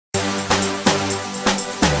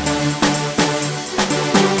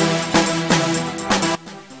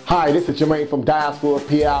Hi, this is Jermaine from Diaspora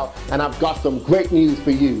PR, and I've got some great news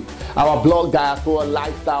for you. Our blog,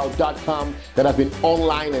 diasporalifestyle.com, that has been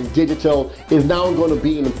online and digital, is now going to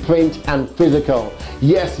be in print and physical.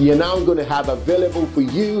 Yes, you're now going to have available for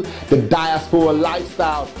you the Diaspora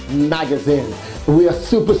Lifestyle magazine. We are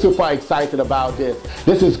super excited about this.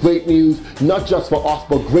 This is great news, not just for us,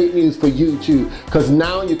 but great news for you too, because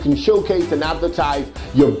now you can showcase and advertise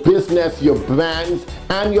your business, your brands,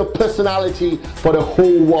 and your personality for the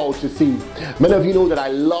whole world to see. Many of you know that I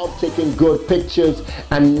love taking good pictures,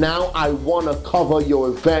 and now I want to cover your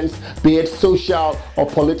events, be it social or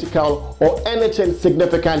political or anything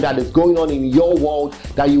significant that is going on in your world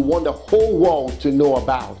that you want the whole world to know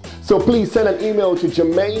about. So please send an email to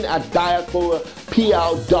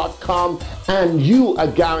jermaine@diasporapr.com, and you are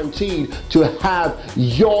guaranteed to have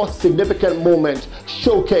your significant moment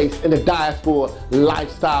showcased in the Diaspora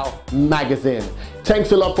Lifestyle magazine.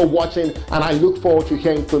 Thanks a lot for watching, and I look forward to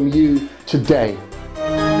hearing from you today.